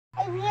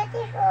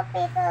beautiful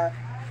people,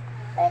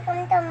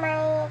 welcome to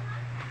my...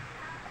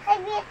 Hi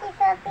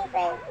beautiful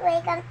people,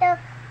 welcome to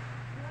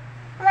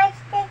my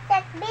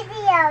TikTok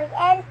videos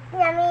and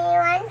Yummy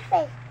One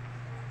Fish.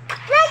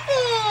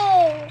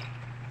 Trekking!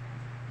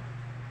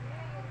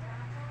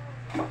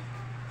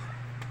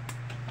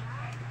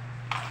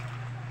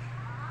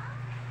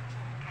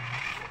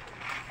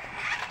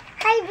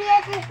 Hi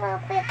beautiful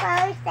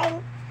people,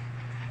 thank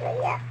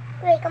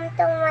welcome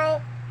to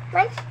my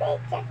Monster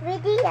Truck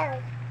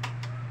videos.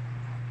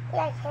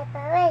 Let's have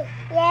a race.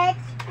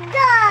 Let's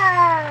go!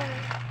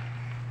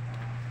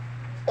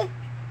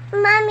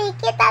 Mami,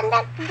 kita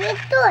nak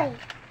dito eh.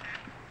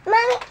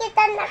 Mami,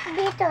 kita nak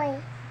dito eh.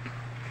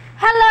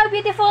 Hello,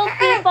 beautiful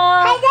people.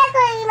 Hi, that's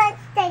why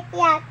Monster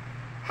Truck.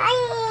 Hi,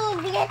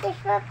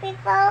 beautiful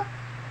people.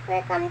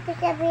 Welcome to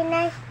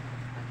Sabrina's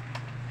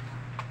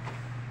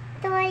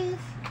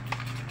Toys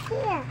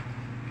here.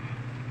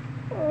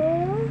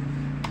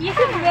 You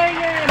can wear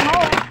your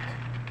remote.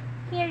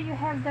 Here, you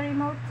have the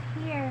remote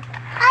here.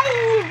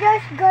 I'm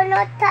just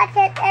gonna touch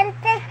it and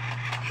just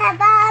have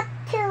up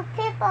two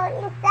people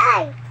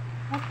inside.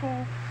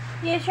 Okay.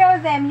 You show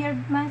them your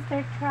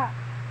monster truck.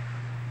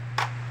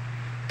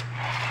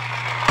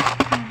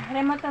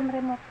 Remote on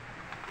remote.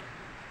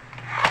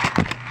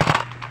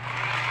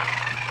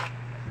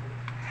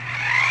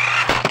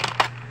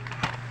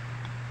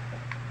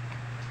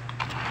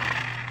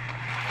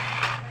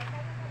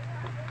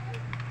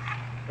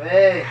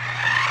 Hey.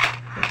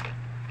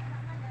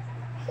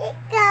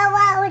 Ikaw,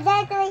 wow,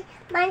 that way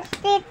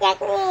Monster Truck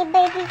ni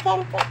Baby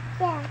Santa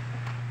siya.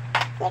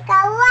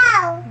 Ikaw,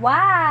 wow!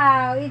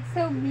 Wow, it's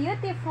so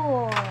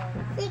beautiful.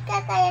 Ika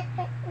kaya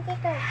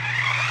dito.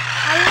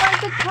 I want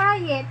to try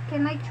it.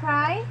 Can I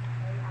try?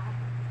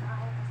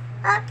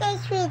 Okay,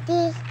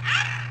 sweetie.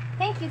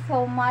 Thank you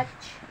so much.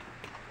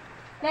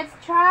 Let's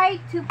try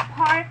to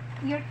park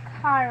your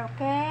car,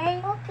 okay?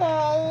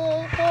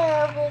 Okay, so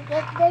we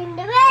get going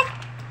the rest.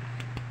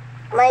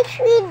 My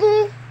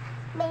sweetie.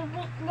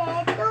 Baby,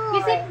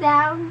 You sit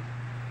down.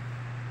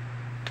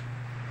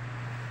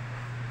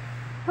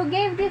 Who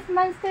gave this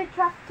monster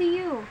truck to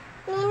you?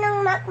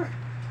 Ninong Mac.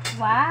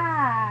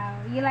 Wow,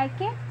 you like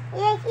it?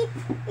 Yes,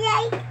 it's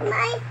like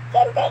my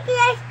Santa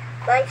Claus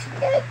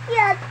Monster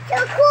Truck. So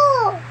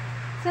cool.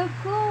 So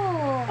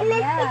cool. And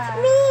it Yeah. fits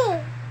me.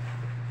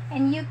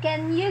 And you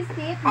can use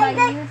it by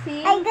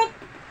using I got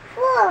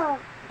 4.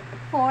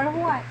 for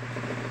what?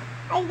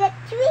 I got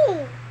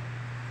 3.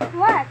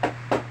 What?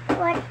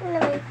 What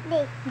number is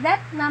this?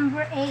 That's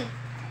number 8.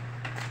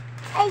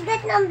 I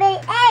got number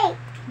 8.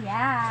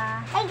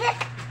 Yeah. I got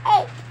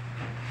 8.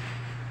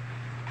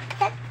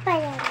 Kat pa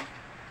yan.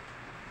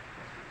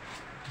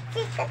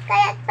 Sikat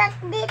kaya't pak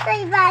dito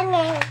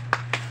ibangin.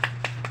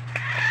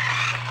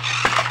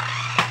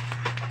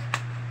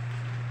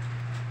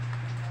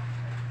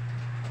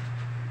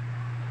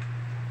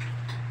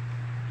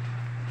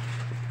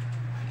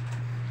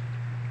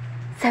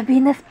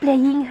 Sabina's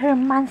playing her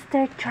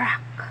monster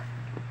truck.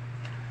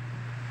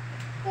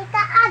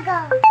 Ika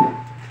agaw.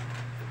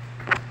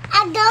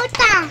 Agaw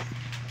ta.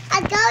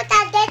 Agaw ta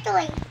dito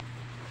eh.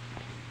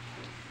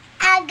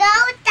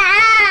 Agaw ta.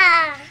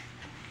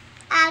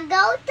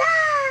 Agaw ta.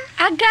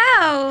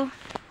 Agaw!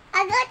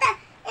 Agaw ta.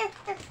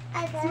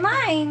 Agaw. It's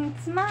mine.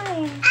 It's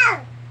mine. Ow.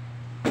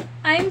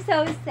 I'm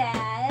so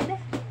sad.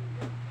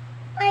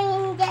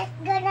 I'm just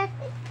gonna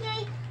put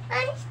your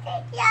monster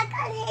truck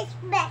on his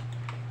back.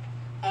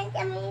 And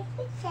I'm gonna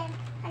put him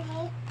on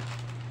his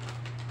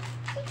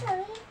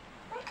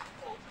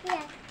monster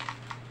truck.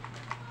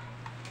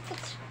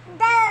 It's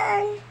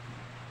done.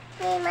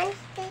 My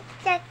monster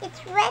truck is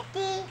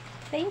ready.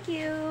 Thank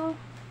you.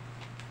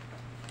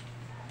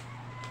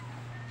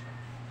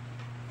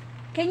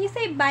 Can you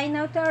say bye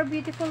now to our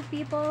beautiful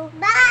people?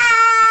 Bye!